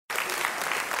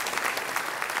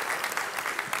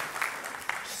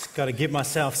Got to get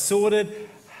myself sorted.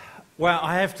 Well,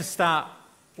 I have to start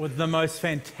with the most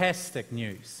fantastic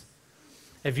news.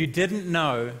 If you didn't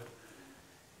know,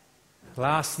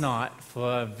 last night,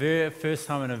 for the first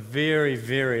time in a very,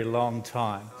 very long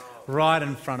time, right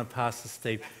in front of Pastor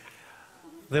Steve,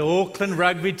 the Auckland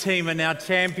rugby team are now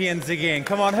champions again.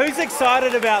 Come on, who's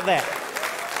excited about that?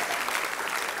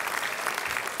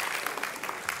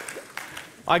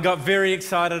 I got very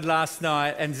excited last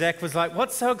night, and Zach was like,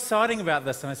 "What's so exciting about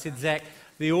this?" And I said, "Zach,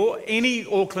 any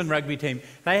Auckland rugby team,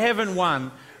 they haven't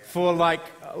won for like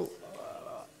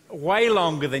way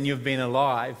longer than you've been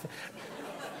alive.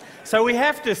 So we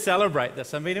have to celebrate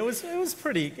this." I mean, it was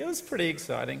pretty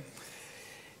exciting.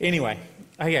 Anyway,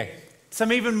 okay,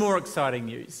 some even more exciting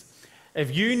news.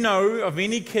 If you know of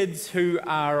any kids who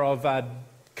are of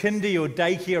kindy or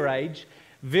daycare age,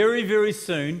 very, very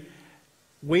soon,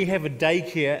 we have a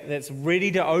daycare that's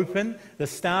ready to open. The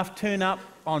staff turn up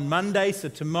on Monday, so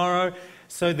tomorrow.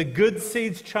 So the Good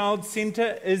Seeds Child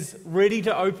Centre is ready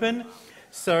to open.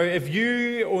 So if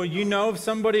you or you know of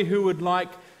somebody who would like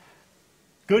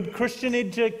good Christian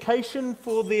education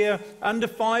for their under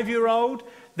 5-year-old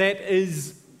that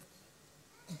is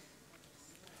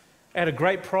at a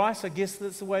great price, I guess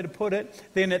that's the way to put it,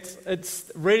 then it's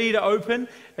ready to open.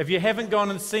 If you haven't gone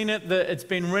and seen it, it's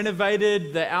been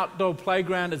renovated. The outdoor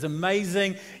playground is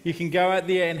amazing. You can go out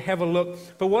there and have a look.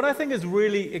 But what I think is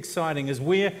really exciting is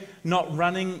we're not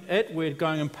running it. We're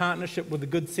going in partnership with the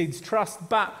Good Seeds Trust,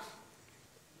 but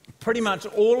pretty much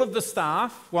all of the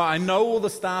staff, well, I know all the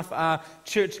staff are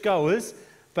churchgoers,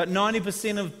 but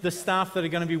 90% of the staff that are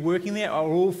going to be working there are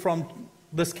all from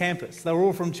this campus. They're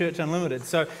all from Church Unlimited.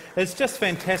 So it's just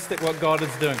fantastic what God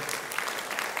is doing.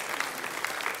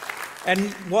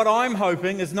 And what I'm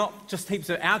hoping is not just heaps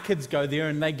of our kids go there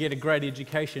and they get a great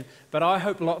education, but I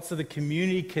hope lots of the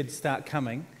community kids start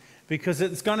coming, because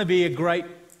it's going to be a great,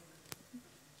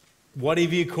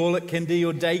 whatever you call it, kindy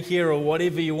or daycare or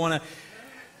whatever you want to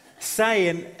say,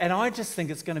 and I just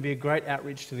think it's going to be a great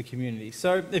outreach to the community.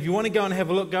 So if you want to go and have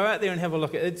a look, go out there and have a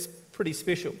look. It's pretty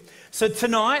special. So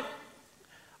tonight,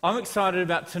 I'm excited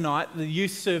about tonight, the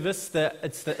youth service.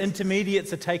 It's the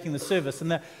intermediates are taking the service.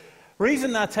 And the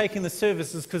reason they're taking the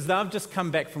service is because they've just come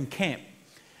back from camp.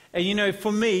 And you know,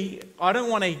 for me, I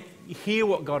don't want to hear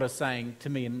what God is saying to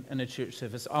me in a church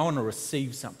service. I want to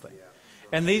receive something.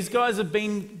 And these guys have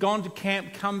gone to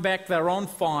camp, come back, they're on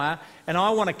fire, and I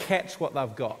want to catch what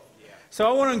they've got. So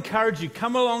I want to encourage you,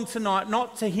 come along tonight,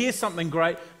 not to hear something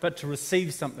great, but to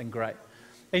receive something great.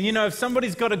 And you know, if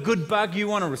somebody's got a good bug, you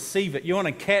want to receive it. You want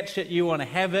to catch it, you want to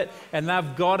have it, and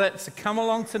they've got it. So come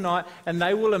along tonight, and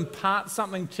they will impart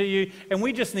something to you. And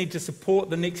we just need to support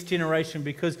the next generation,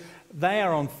 because they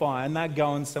are on fire and they're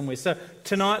going somewhere. So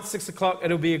tonight, 6 o'clock,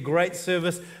 it'll be a great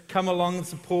service. Come along and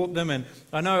support them. And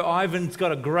I know Ivan's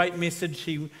got a great message.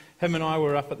 Him and I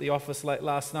were up at the office late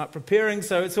last night preparing,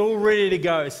 so it's all ready to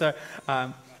go. So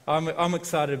I'm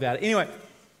excited about it. Anyway,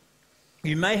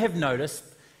 you may have noticed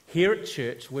here at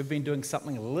church, we've been doing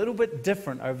something a little bit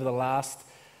different over the last,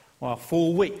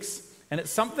 4 weeks. And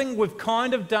it's something we've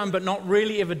kind of done, but not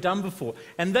really ever done before.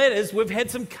 And that is, we've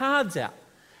had some cards out.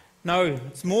 No,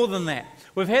 it's more than that.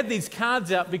 We've had these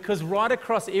cards out because right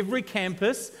across every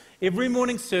campus, every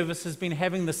morning service has been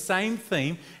having the same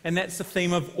theme, and that's the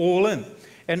theme of All In.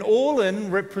 And All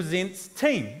In represents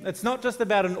team. It's not just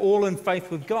about an all-in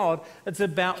faith with God, it's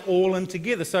about all in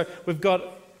together. So we've got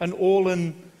an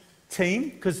all-in team,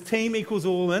 because team equals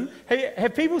all in.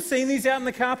 Have people seen these out in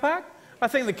the car park? I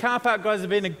think the car park guys have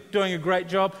been doing a great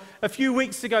job. A few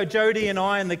weeks ago, Jody and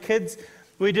I and the kids,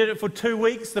 we did it for 2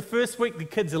 weeks. The first week, the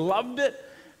kids loved it.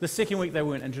 The second week, they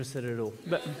weren't interested at all.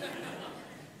 But,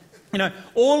 you know,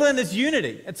 all in is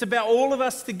unity. It's about all of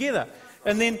us together.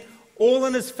 And then all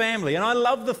in is family. And I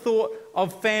love the thought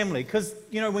of family, because,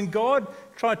 you know, when God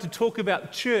tried to talk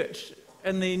about church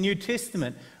in the New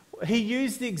Testament, he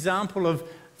used the example of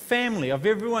family, of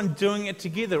everyone doing it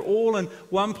together, all in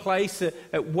one place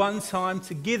at one time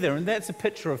together. And that's a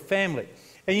picture of family.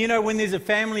 And you know, when there's a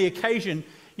family occasion,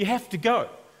 you have to go.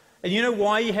 And you know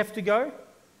why you have to go?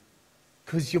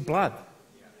 Because you're blood.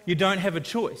 You don't have a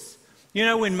choice. You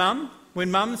know, when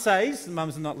mum says,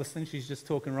 mum's not listening, she's just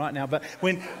talking right now, but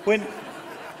when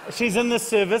she's in this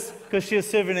service, because she was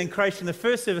serving in Croatia in the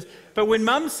first service, but when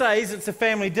mum says it's a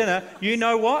family dinner, you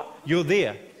know what? You're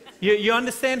there. You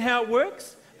understand how it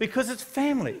works? Because it's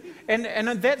family. And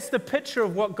that's the picture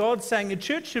of what God's saying a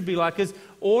church should be like, is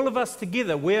all of us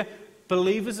together. We're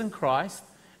believers in Christ.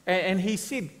 And he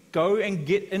said, go and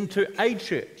get into a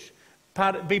church.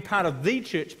 Be part of the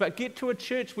church, but get to a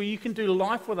church where you can do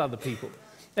life with other people.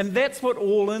 And that's what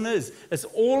All In is. It's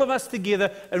all of us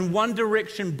together in one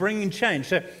direction bringing change.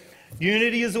 So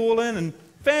unity is all in and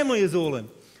family is all in.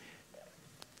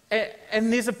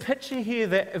 And there's a picture here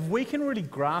that if we can really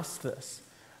grasp this,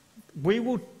 we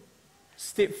will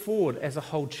step forward as a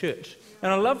whole church.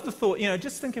 And I love the thought,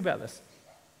 just think about this.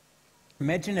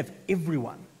 Imagine if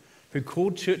everyone who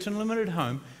called Church Unlimited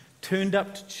home turned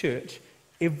up to church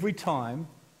every time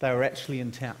they were actually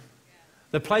in town.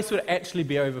 The place would actually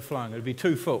be overflowing. It would be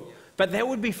too full. But that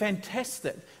would be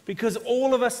fantastic because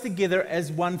all of us together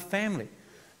as one family.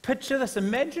 Picture this.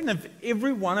 Imagine if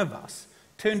every one of us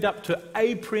turned up to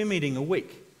a prayer meeting a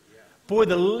week. Boy,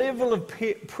 the level of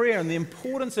prayer and the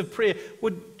importance of prayer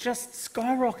would just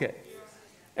skyrocket.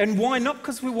 And why? Not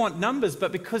because we want numbers,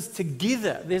 but because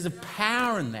together there's a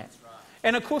power in that.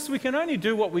 And of course, we can only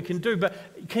do what we can do, but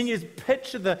can you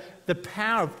picture the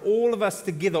power of all of us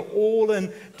together, all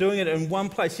in doing it in one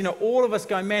place? All of us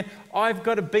going, man, I've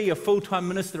got to be a full-time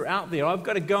minister out there. I've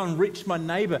got to go and reach my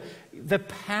neighbour. The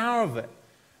power of it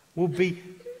will be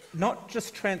not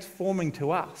just transforming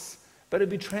to us, but it'll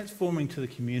be transforming to the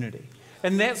community.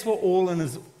 And that's what All In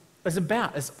is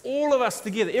about. It's all of us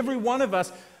together, every one of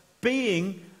us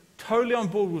being totally on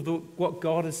board with what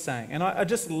God is saying. And I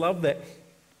just love that.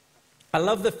 I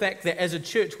love the fact that as a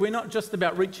church, we're not just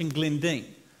about reaching Glendine.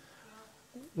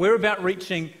 We're about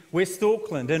reaching West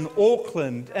Auckland and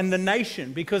Auckland and the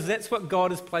nation because that's what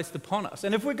God has placed upon us.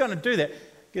 And if we're going to do that,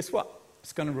 guess what?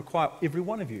 It's going to require every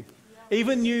one of you.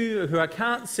 Even you who I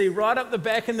can't see right up the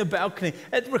back in the balcony,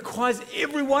 it requires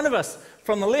every one of us.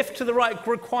 From the left to the right, it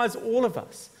requires all of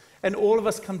us. And all of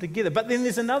us come together. But then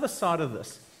there's another side of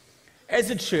this. As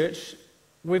a church,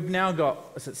 we've now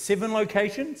got, 7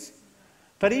 locations?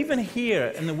 But even here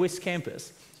in the West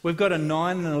Campus, we've got a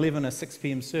 9 and 11 and 6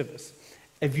 p.m. service.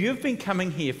 If you've been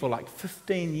coming here for like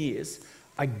 15 years,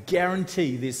 I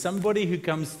guarantee there's somebody who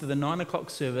comes to the 9 o'clock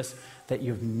service that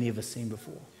you've never seen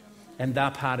before. And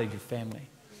they're part of your family.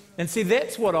 And see,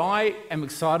 that's what I am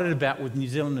excited about with New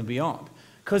Zealand and Beyond.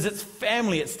 Because it's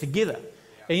family, it's together.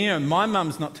 And my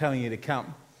mum's not telling you to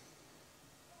come.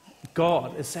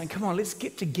 God is saying, come on, let's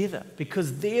get together.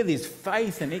 Because there's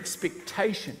faith and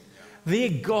expectation. There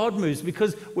God moves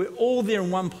because we're all there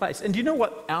in one place. And do you know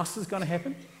what else is going to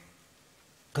happen?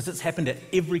 Because it's happened at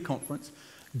every conference.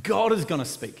 God is going to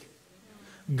speak.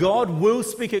 God will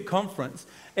speak at conference.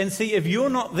 And see, if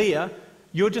you're not there,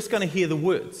 you're just going to hear the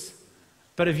words.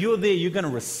 But if you're there, you're going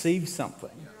to receive something.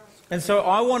 And so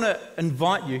I want to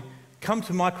invite you, come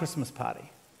to my Christmas party.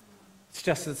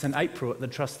 It's in April at the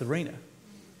Trust Arena.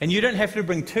 And you don't have to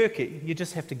bring turkey, you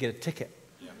just have to get a ticket.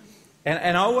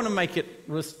 And I want to make it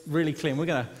really clear. We're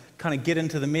going to kind of get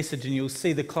into the message and you'll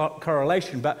see the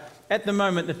correlation. But at the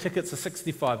moment, the tickets are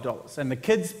 $65. And the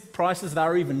kids' prices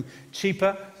are even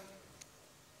cheaper.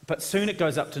 But soon it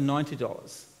goes up to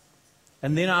 $90.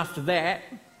 And then after that,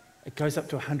 it goes up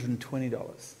to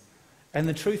 $120. And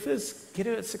the truth is, get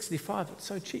it at $65. It's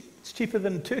so cheap. It's cheaper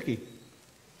than turkey.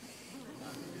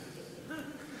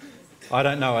 I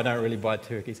don't know. I don't really buy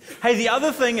turkeys. Hey, the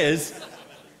other thing is,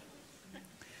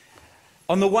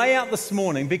 on the way out this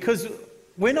morning, because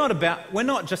we're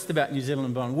not just about New Zealand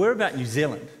and beyond, we're about New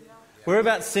Zealand. We're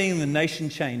about seeing the nation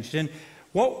changed. And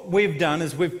what we've done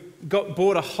is we've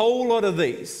bought a whole lot of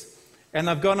these. And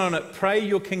they've gone on it, pray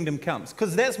your kingdom comes.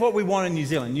 Because that's what we want in New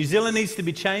Zealand. New Zealand needs to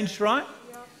be changed, right?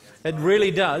 It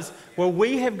really does. Well,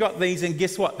 we have got these, and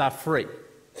guess what? They're free.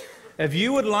 If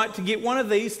you would like to get one of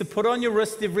these to put on your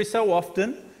wrist every so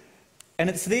often, and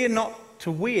it's there not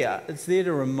to wear, it's there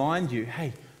to remind you,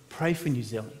 hey, pray for New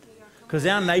Zealand. Because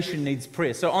our nation needs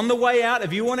prayer. So on the way out,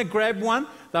 if you want to grab one,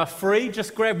 they're free.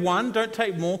 Just grab one. Don't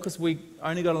take more because we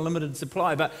only got a limited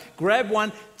supply. But grab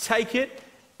one, take it,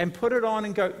 and put it on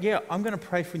and go, yeah, I'm going to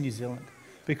pray for New Zealand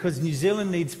because New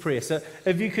Zealand needs prayer. So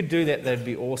if you could do that, that'd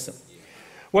be awesome.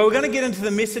 Well, we're going to get into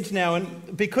the message now,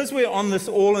 and because we're on this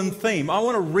all-in theme, I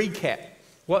want to recap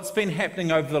what's been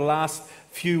happening over the last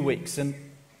few weeks. And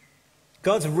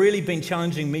God's really been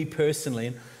challenging me personally.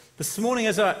 And this morning,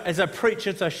 as I preach,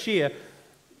 as I share,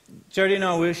 Jody and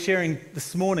I were sharing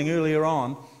this morning earlier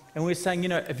on, and we were saying,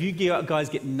 if you guys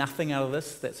get nothing out of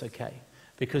this, that's okay.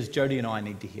 Because Jody and I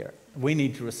need to hear it. We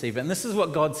need to receive it. And this is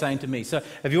what God's saying to me. So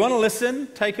if you want to listen,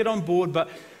 take it on board. But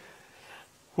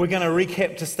we're going to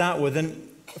recap to start with. And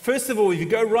first of all, if you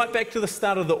go right back to the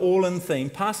start of the all-in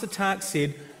theme, Pastor Tak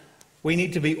said we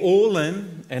need to be all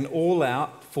in and all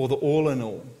out for the all in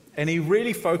all. And he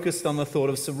really focused on the thought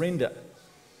of surrender.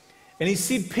 And he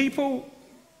said people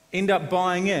end up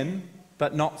buying in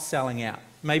but not selling out.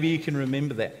 Maybe you can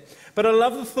remember that. But I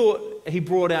love the thought he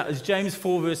brought out is James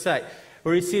 4 verse 8.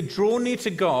 Where he said, draw near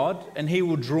to God and he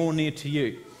will draw near to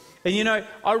you. And you know,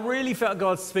 I really felt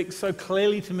God speak so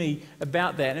clearly to me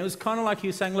about that. And it was kind of like he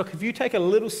was saying, look, if you take a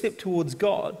little step towards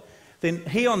God, then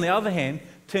he, on the other hand,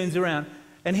 turns around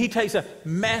and he takes a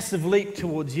massive leap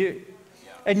towards you.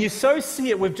 And you so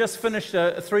see it. We've just finished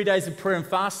 3 days of prayer and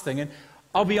fasting. And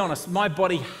I'll be honest, my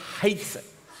body hates it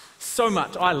so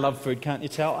much. I love food, can't you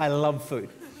tell? I love food.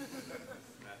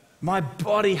 My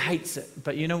body hates it.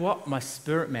 But you know what? My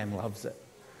spirit man loves it.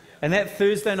 And that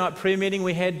Thursday night prayer meeting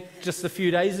we had just a few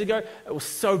days ago, it was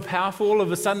so powerful. All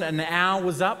of a sudden, an hour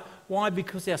was up. Why?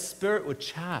 Because our spirit was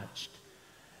charged.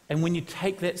 And when you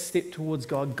take that step towards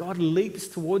God, God leaps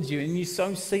towards you, and you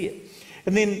so see it.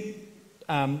 And then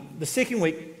the second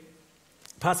week,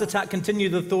 Pastor Tuck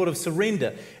continued the thought of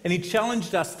surrender, and he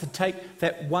challenged us to take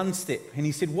that one step. And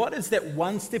he said, what is that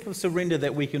one step of surrender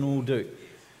that we can all do?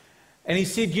 And he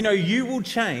said, you know, you will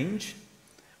change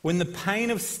when the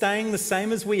pain of staying the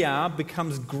same as we are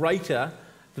becomes greater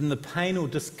than the pain or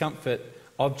discomfort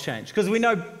of change. Because we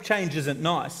know change isn't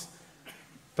nice,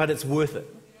 but it's worth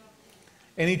it.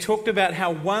 And he talked about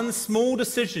how one small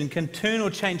decision can turn or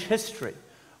change history.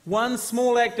 One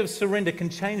small act of surrender can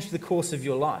change the course of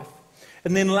your life.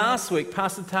 And then last week,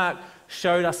 Pastor Tark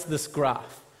showed us this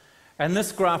graph. And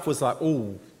this graph was like,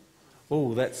 oh,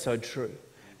 that's so true.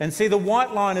 And see, the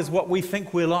white line is what we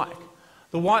think we're like.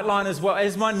 The white line is what,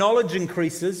 as my knowledge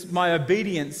increases, my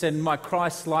obedience and my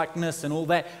Christ-likeness and all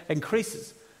that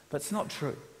increases. But it's not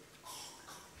true.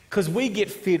 Because we get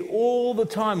fed all the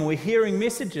time and we're hearing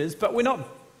messages, but we're not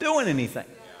doing anything.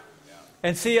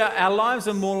 And see, our lives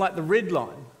are more like the red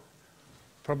line.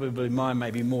 Probably mine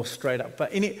may be more straight up.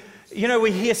 But, you know,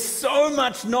 we hear so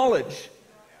much knowledge,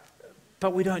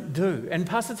 but we don't do. And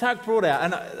Pastor Tark brought out,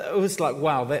 and it was like,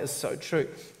 wow, that is so true.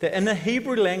 That in the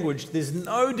Hebrew language, there's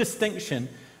no distinction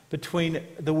between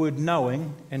the word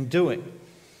knowing and doing.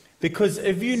 Because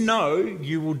if you know,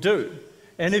 you will do.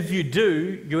 And if you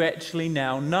do, you actually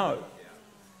now know.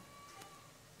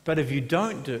 But if you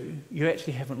don't do, you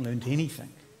actually haven't learned anything.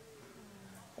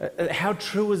 How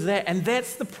true is that? And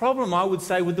that's the problem, I would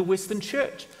say, with the Western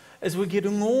church, is we're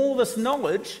getting all this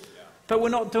knowledge, but we're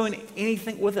not doing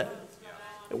anything with it.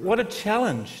 What a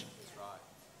challenge.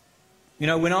 You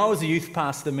know, when I was a youth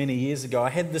pastor many years ago, I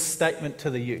had this statement to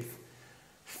the youth: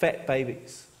 fat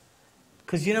babies.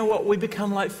 Because you know what? We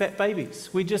become like fat babies.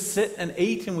 We just sit and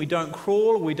eat, and we don't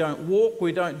crawl, we don't walk,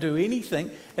 we don't do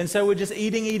anything. And so we're just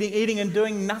eating and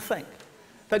doing nothing.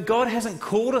 But God hasn't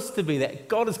called us to be that.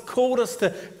 God has called us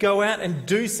to go out and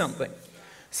do something.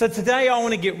 So today I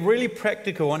want to get really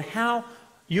practical on how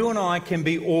you and I can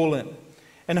be all in.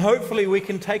 And hopefully we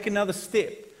can take another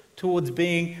step towards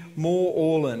being more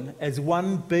all in as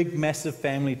one big, massive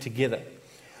family together.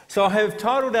 So I have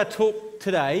titled our talk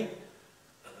today,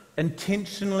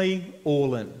 Intentionally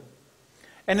All In.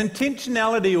 And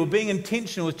intentionality, or being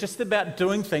intentional, is just about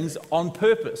doing things on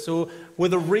purpose or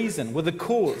with a reason, with a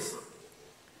cause.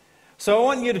 So I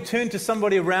want you to turn to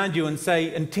somebody around you and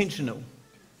say, intentional.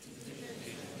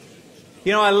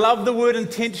 You know, I love the word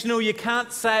intentional. You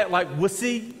can't say it like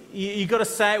wussy. You got to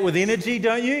say it with energy,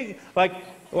 don't you? Like,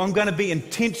 well, I'm going to be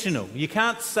intentional. You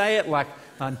can't say it like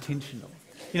intentional.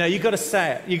 You know, you've got to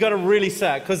say it. You've got to really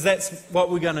say it, because that's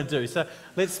what we're going to do. So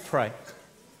let's pray.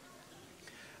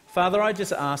 Father, I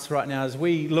just ask right now, as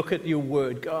we look at your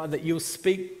word, God, that you'll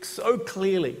speak so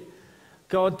clearly,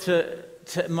 God, to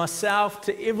myself,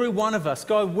 to every one of us.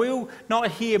 God, we'll not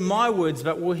hear my words,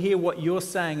 but we'll hear what you're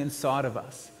saying inside of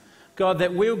us. God,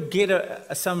 that we'll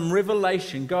get some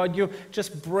revelation. God, you'll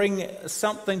just bring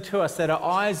something to us, that our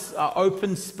eyes are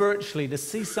open spiritually to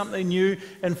see something new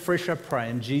and fresh, I pray.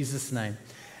 In Jesus' name,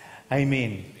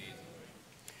 amen.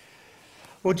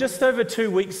 Well, just over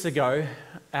 2 weeks ago,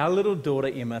 our little daughter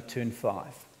Emma turned 5.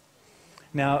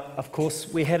 Now, of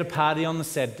course, we had a party on the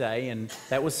Saturday, and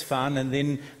that was fun. And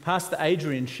then Pastor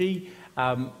Adrian, she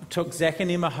took Zach and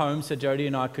Emma home so Jodie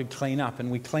and I could clean up, and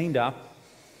we cleaned up.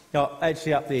 Oh,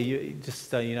 actually up there, just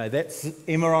so you know, that's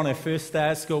Emma on her first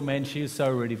day of school. Man, she was so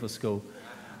ready for school.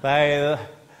 They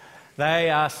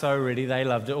are so ready. They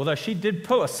loved it. Although she did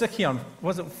pull a sickie on,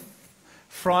 was it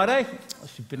Friday? Oh,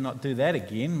 she better not do that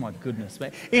again. My goodness,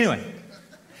 man. Anyway,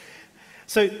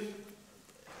 so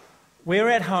we're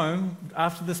at home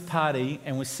after this party,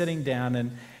 and we're sitting down,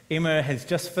 and Emma has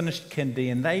just finished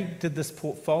kindy, and they did this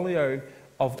portfolio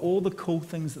of all the cool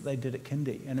things that they did at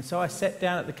kindy. And so I sat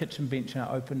down at the kitchen bench and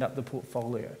I opened up the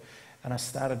portfolio and I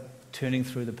started turning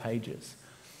through the pages.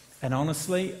 And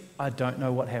honestly, I don't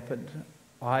know what happened.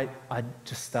 I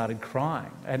just started crying.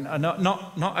 And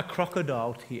not a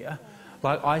crocodile tear.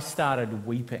 Like, I started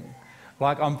weeping.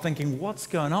 Like, I'm thinking, what's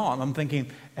going on? I'm thinking,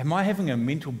 am I having a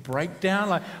mental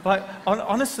breakdown?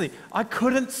 Honestly, I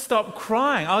couldn't stop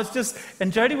crying.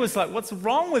 And Jody was like, what's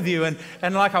wrong with you? And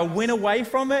like, I went away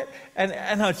from it, and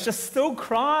I was just still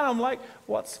crying. I'm like,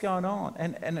 what's going on?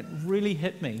 And it really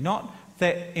hit me. Not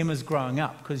that Emma's growing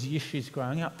up, because yes, she's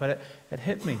growing up, but it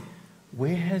hit me.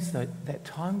 Where has that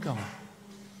time gone?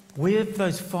 Where have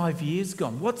those 5 years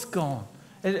gone? What's gone?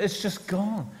 It's just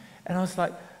gone. And I was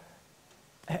like,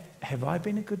 have I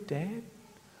been a good dad?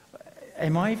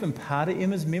 Am I even part of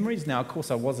Emma's memories? Now, of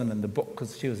course, I wasn't in the book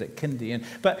because she was at kindy.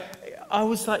 But I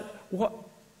was like, what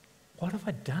have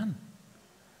I done?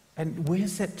 And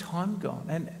where's that time gone?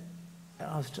 And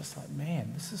I was just like,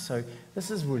 man,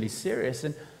 this is really serious.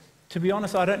 And to be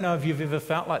honest, I don't know if you've ever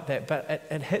felt like that, but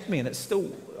it hit me, and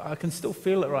I can still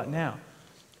feel it right now.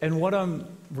 And what I'm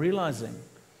realizing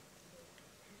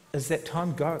is that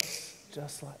time goes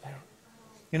just like that.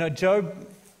 You know, Job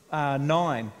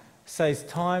 9 says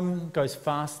time goes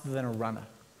faster than a runner.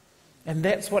 And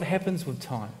that's what happens with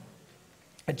time.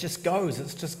 It just goes,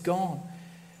 it's just gone.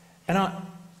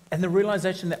 And the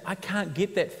realization that I can't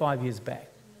get that 5 years back.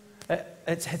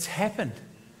 It's happened.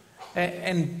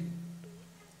 And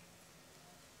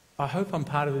I hope I'm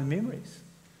part of her memories.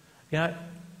 You know,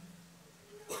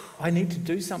 I need to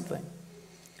do something.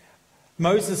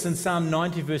 Moses in Psalm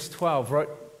 90 verse 12 wrote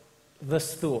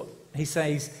this thought. He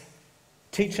says,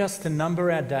 teach us to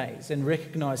number our days and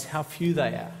recognize how few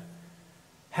they are.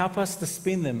 Help us to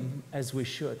spend them as we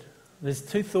should. There's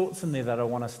two thoughts in there that I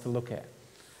want us to look at.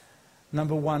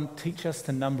 Number one, teach us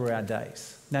to number our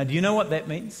days. Now, do you know what that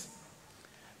means?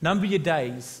 Number your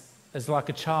days is like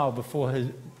a child before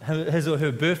his or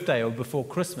her birthday or before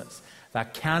Christmas. They're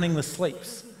counting the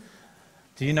sleeps.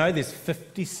 Do you know there's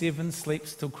 57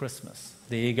 sleeps till Christmas?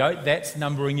 There you go. That's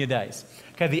numbering your days.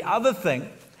 Okay, the other thing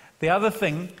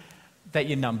that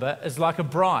you number is like a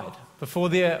bride before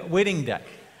their wedding day.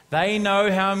 They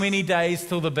know how many days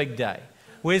till the big day.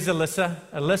 Where's Alyssa?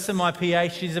 Alyssa, my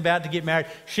PA, she's about to get married.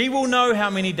 She will know how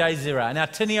many days there are. Now,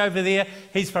 Tinny over there,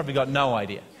 he's probably got no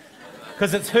idea.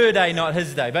 Because it's her day, not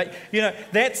his day. But, you know,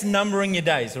 that's numbering your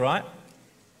days, right?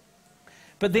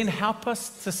 But then help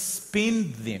us to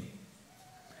spend them.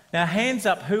 Now, hands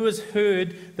up, who has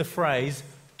heard the phrase,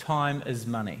 time is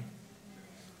money?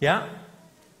 Yeah?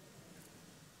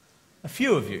 A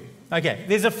few of you. Okay,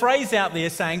 there's a phrase out there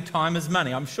saying time is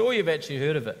money. I'm sure you've actually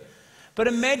heard of it. But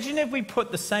imagine if we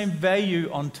put the same value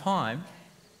on time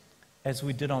as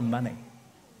we did on money.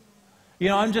 You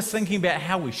know, I'm just thinking about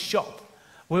how we shop.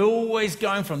 We're always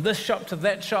going from this shop to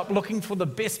that shop, looking for the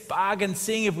best bargain,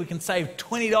 seeing if we can save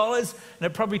 $20, and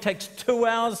it probably takes 2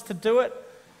 hours to do it.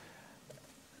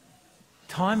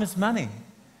 Time is money.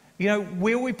 You know,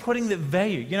 where are we putting the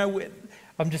value? You know,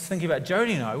 I'm just thinking about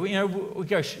Jody and I. You know, we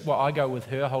go. Well, I go with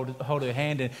her, hold her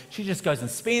hand, and she just goes and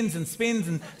spends and spends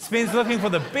and spends, looking for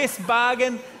the best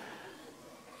bargain.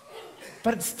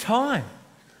 But it's time,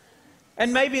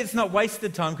 and maybe it's not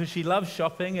wasted time because she loves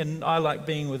shopping, and I like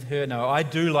being with her. No, I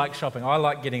do like shopping. I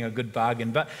like getting a good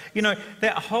bargain. But you know,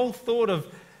 that whole thought of,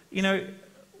 you know,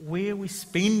 where are we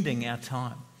spending our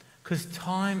time? Because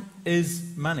time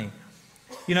is money.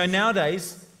 You know,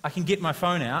 nowadays I can get my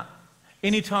phone out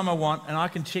anytime I want, and I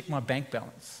can check my bank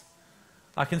balance.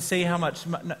 I can see how much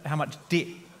debt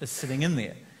is sitting in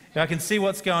there. I can see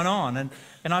what's going on,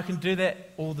 and I can do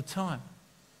that all the time.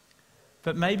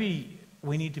 But maybe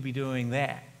we need to be doing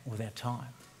that with our time.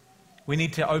 We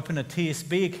need to open a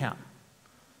TSB account,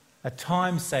 a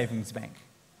time savings bank,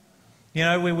 you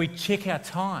know, where we check our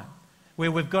time, where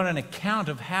we've got an account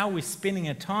of how we're spending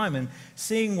our time and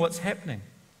seeing what's happening.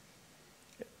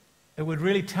 It would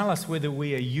really tell us whether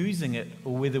we are using it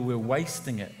or whether we're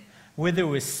wasting it, whether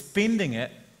we're spending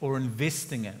it or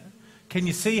investing it. Can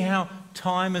you see how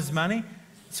time is money?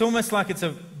 It's almost like it's a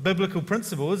biblical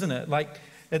principle, isn't it? Like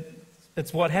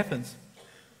it's what happens.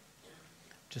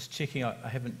 Just checking, I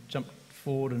haven't jumped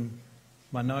forward in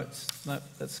my notes. No,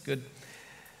 that's good.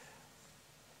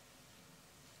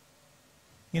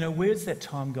 You know, where's that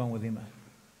time gone with Emma?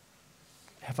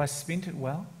 Have I spent it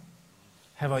well?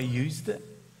 Have I used it?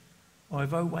 Or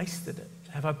have I wasted it?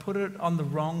 Have I put it on the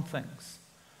wrong things?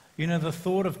 You know, the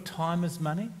thought of time is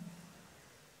money,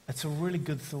 it's a really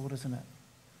good thought, isn't it?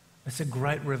 It's a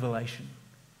great revelation.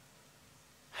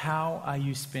 How are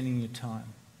you spending your time?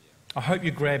 I hope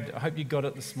you grabbed it. I hope you got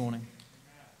it this morning.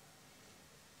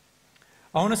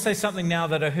 I want to say something now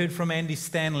that I heard from Andy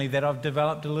Stanley that I've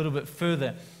developed a little bit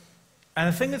further. And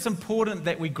I think it's important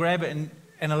that we grab it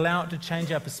and allow it to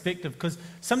change our perspective, because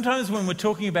sometimes when we're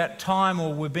talking about time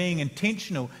or we're being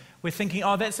intentional, we're thinking,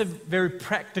 oh, that's a very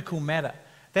practical matter.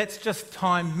 That's just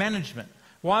time management.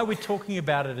 Why are we talking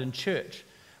about it in church?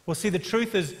 Well, see, the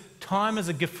truth is time is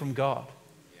a gift from God.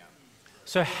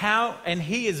 So and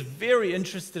He is very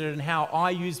interested in how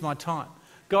I use my time.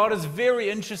 God is very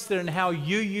interested in how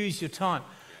you use your time.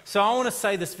 So I want to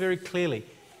say this very clearly.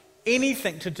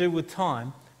 Anything to do with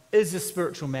time is a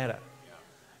spiritual matter.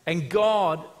 And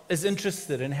God is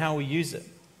interested in how we use it.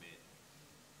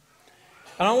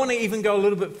 And I want to even go a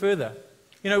little bit further.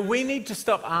 We need to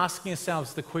stop asking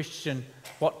ourselves the question,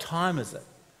 what time is it?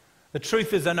 The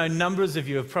truth is, I know numbers of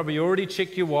you have probably already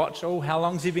checked your watch. Oh, how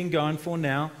long's he been going for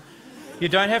now? You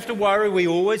don't have to worry. We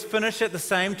always finish at the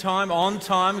same time, on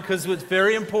time, because it's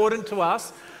very important to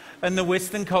us in the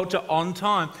Western culture, on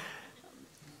time.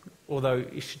 Although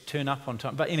you should turn up on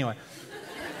time. But anyway.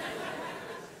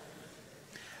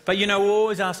 But we're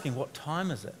always asking, what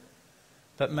time is it?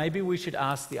 But maybe we should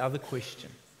ask the other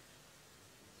question.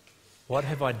 What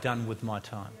have I done with my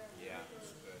time?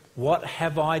 What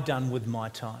have I done with my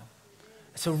time?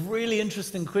 It's a really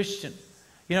interesting question.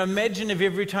 Imagine if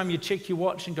every time you check your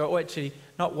watch and go, oh, actually,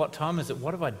 not what time is it,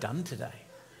 what have I done today?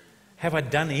 Have I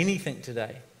done anything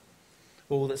today?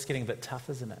 Oh, that's getting a bit tough,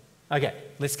 isn't it? Okay,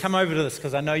 let's come over to this,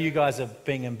 because I know you guys are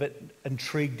being a bit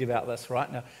intrigued about this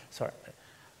right now. Sorry.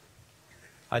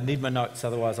 I need my notes,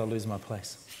 otherwise I'll lose my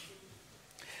place.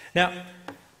 Now,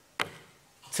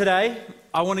 today,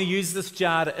 I want to use this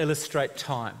jar to illustrate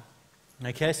time.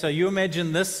 Okay, so you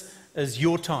imagine this is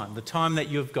your time, the time that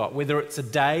you've got, whether it's a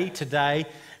day today,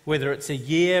 whether it's a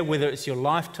year, whether it's your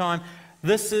lifetime.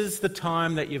 This is the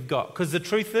time that you've got. Because the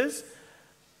truth is,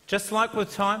 just like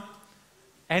with time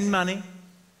and money,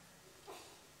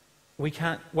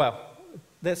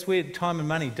 that's where time and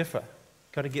money differ.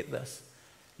 Got to get this.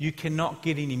 You cannot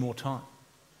get any more time.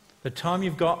 The time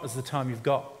you've got is the time you've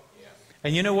got. Yeah.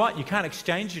 And you know what? You can't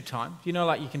exchange your time.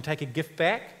 Like you can take a gift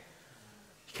back.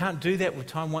 You can't do that with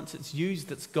time. Once it's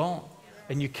used, it's gone.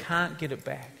 And you can't get it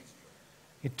back.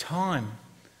 Your time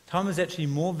is actually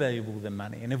more valuable than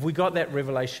money. And if we got that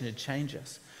revelation, it'd change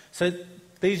us. So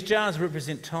these jars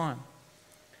represent time.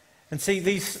 And see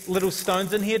these little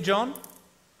stones in here, John?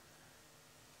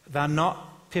 They're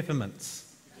not peppermints.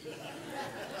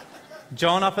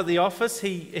 John up at the office,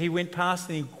 he went past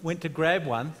and he went to grab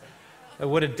one. It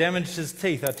would have damaged his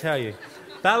teeth, I tell you.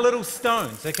 They're little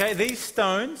stones, okay? These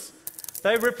stones,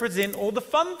 they represent all the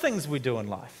fun things we do in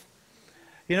life.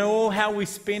 All how we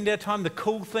spend our time, the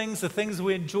cool things, the things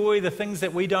we enjoy, the things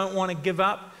that we don't want to give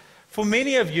up. For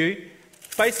many of you,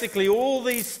 basically all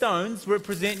these stones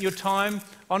represent your time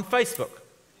on Facebook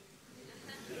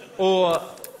or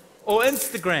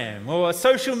Instagram or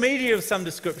social media of some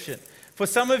description. For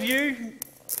some of you,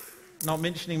 not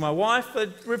mentioning my wife,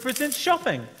 it represents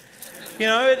shopping.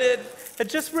 It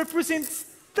just represents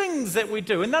things that we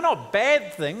do. And they're not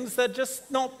bad things, they're just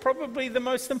not probably the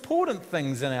most important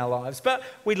things in our lives. But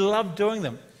we love doing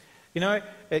them.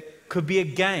 It could be a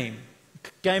game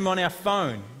on our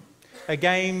phone. A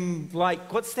game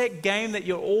like, what's that game that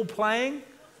you're all playing?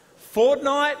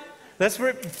 Fortnite?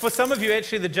 For some of you,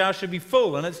 actually, the jar should be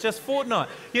full, and it's just Fortnite.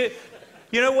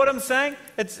 You know what I'm saying?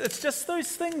 It's just those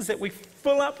things that we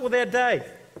fill up with our day.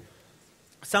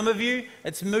 Some of you,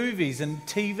 it's movies and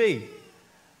TV.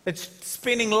 It's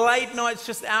spending late nights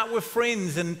just out with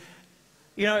friends, and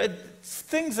it's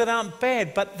things that aren't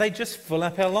bad, but they just fill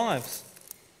up our lives.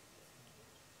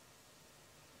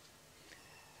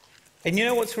 And you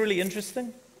know what's really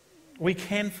interesting? We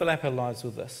can fill up our lives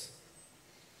with this.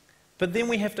 But then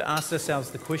we have to ask ourselves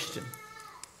the question,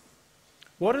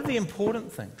 what are the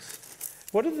important things?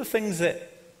 What are the things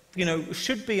that,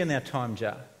 should be in our time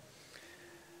jar?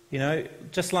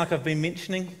 Just like I've been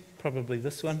mentioning, probably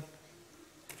this one.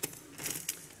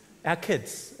 Our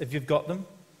kids, if you've got them,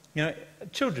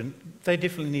 children, they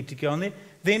definitely need to go on there.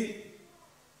 Then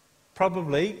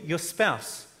probably your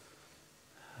spouse.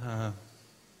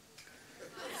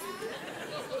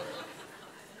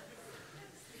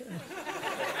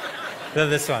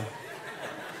 This one.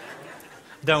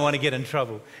 Don't want to get in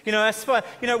trouble. We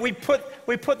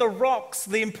put the rocks,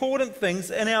 the important things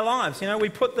in our lives. We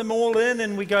put them all in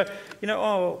and we go,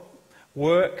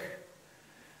 work,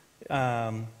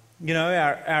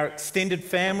 our extended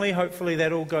family, hopefully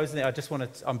that all goes in there.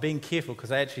 I'm being careful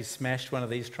because I actually smashed one of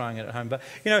these trying it at home. But,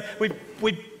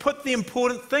 we put the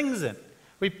important things in.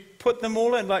 We put them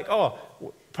all in, like,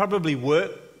 probably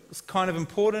work is kind of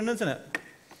important, isn't it?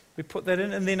 We put that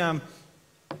in, and then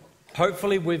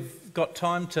hopefully we've got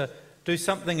time to do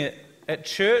something at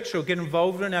church or get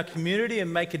involved in our community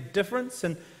and make a difference.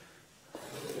 And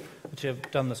actually, I've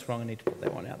done this wrong. I need to put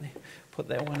that one out there. Put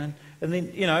that one in. And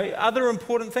then, other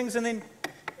important things. And then,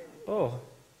 our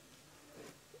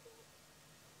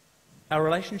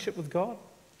relationship with God.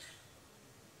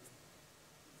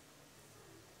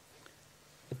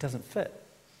 doesn't fit.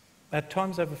 Our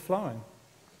time's overflowing.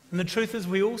 And the truth is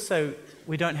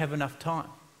we don't have enough time.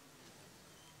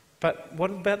 But what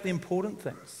about the important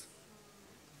things?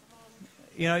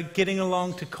 You know, getting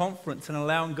along to conference and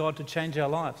allowing God to change our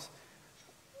lives.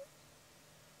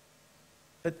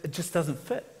 It just doesn't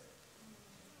fit.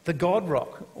 The God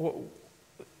rock,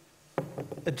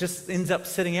 it just ends up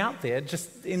sitting out there. It just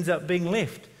ends up being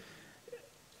left.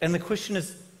 And the question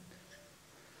is,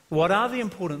 what are the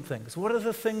important things? What are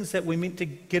the things that we're meant to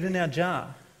get in our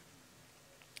jar?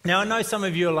 Now, I know some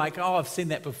of you are like, oh, I've seen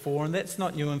that before, and that's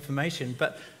not new information.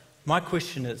 But my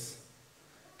question is,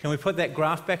 can we put that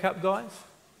graph back up, guys?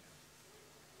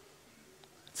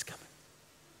 It's coming.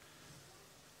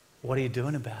 What are you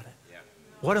doing about it? Yeah.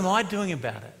 What am I doing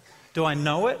about it? Do I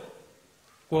know it?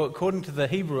 Well, according to the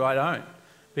Hebrew, I don't.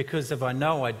 Because if I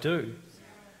know, I do.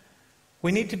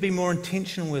 We need to be more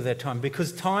intentional with our time,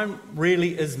 because time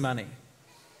really is money.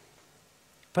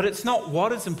 But it's not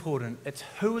what is important, it's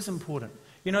who is important.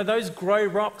 You know, those grey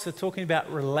rocks are talking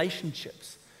about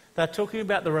relationships. They're talking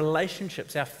about the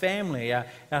relationships, our family,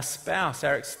 our spouse,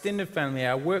 our extended family,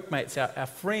 our workmates, our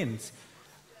friends.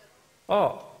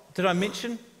 Oh, did I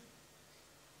mention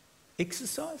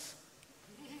exercise?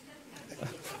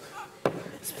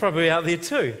 It's probably out there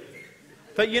too.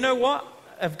 But you know what?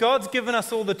 If God's given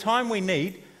us all the time we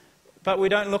need, but we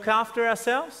don't look after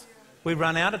ourselves, we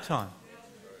run out of time.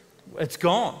 It's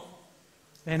gone.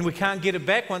 And we can't get it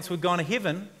back once we've gone to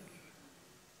heaven.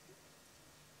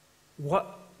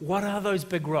 What are those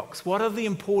big rocks? What are the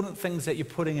important things that you're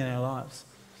putting in our lives?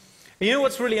 And you know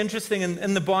what's really interesting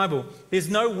in the Bible? There's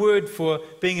no word for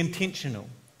being intentional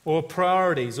or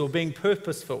priorities or being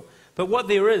purposeful. But what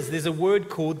there's a word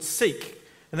called seek.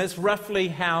 And that's roughly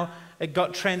how it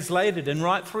got translated. And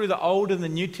right through the Old and the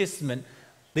New Testament,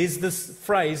 there's this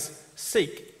phrase,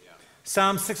 seek.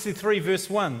 Psalm 63 verse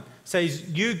 1 says,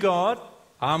 "You, God,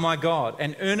 are my God,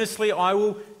 and earnestly I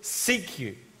will seek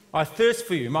you. I thirst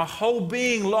for you. My whole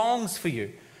being longs for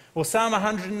you." Or Psalm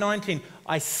 119,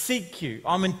 "I seek you.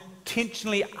 I'm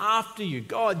intentionally after you.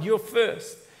 God, you're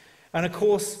first." And of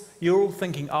course, you're all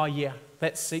thinking, oh yeah,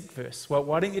 that seek verse. Well,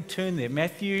 why don't you turn there?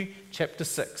 Matthew chapter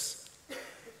 6.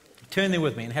 Turn there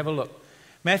with me and have a look.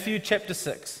 Matthew chapter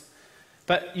 6.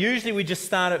 But usually we just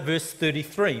start at verse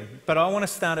 33. But I want to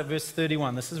start at verse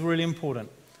 31. This is really important.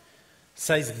 It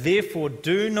says, "Therefore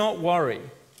do not worry,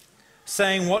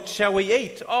 saying, what shall we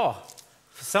eat?" Oh,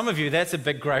 for some of you that's a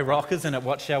big grey rock, isn't it?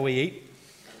 What shall we eat?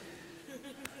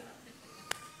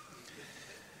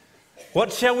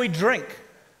 "What shall we drink?"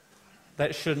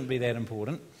 That shouldn't be that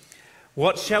important.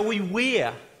 "What shall we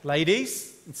wear?"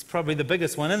 Ladies, it's probably the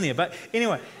biggest one in there. But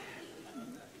anyway,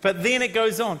 but then it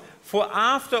goes on. "For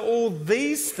after all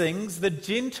these things the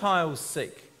Gentiles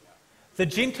seek." The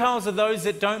Gentiles are those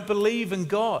that don't believe in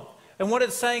God. And what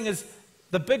it's saying is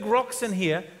the big rocks in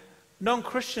here,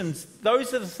 non-Christians,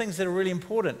 those are the things that are really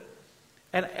important.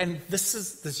 And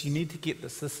this you need to get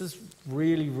this. This is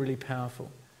really, really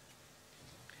powerful.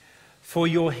 "For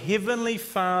your heavenly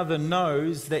Father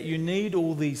knows that you need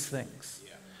all these things."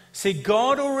 Yeah. See,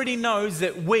 God already knows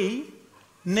that we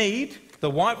need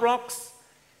the white rocks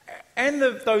and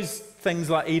those things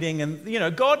like eating. And, you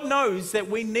know, God knows that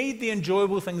we need the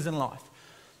enjoyable things in life.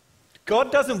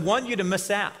 God doesn't want you to miss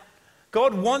out.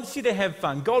 God wants you to have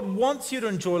fun. God wants you to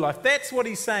enjoy life. That's what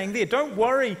he's saying there. Don't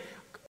worry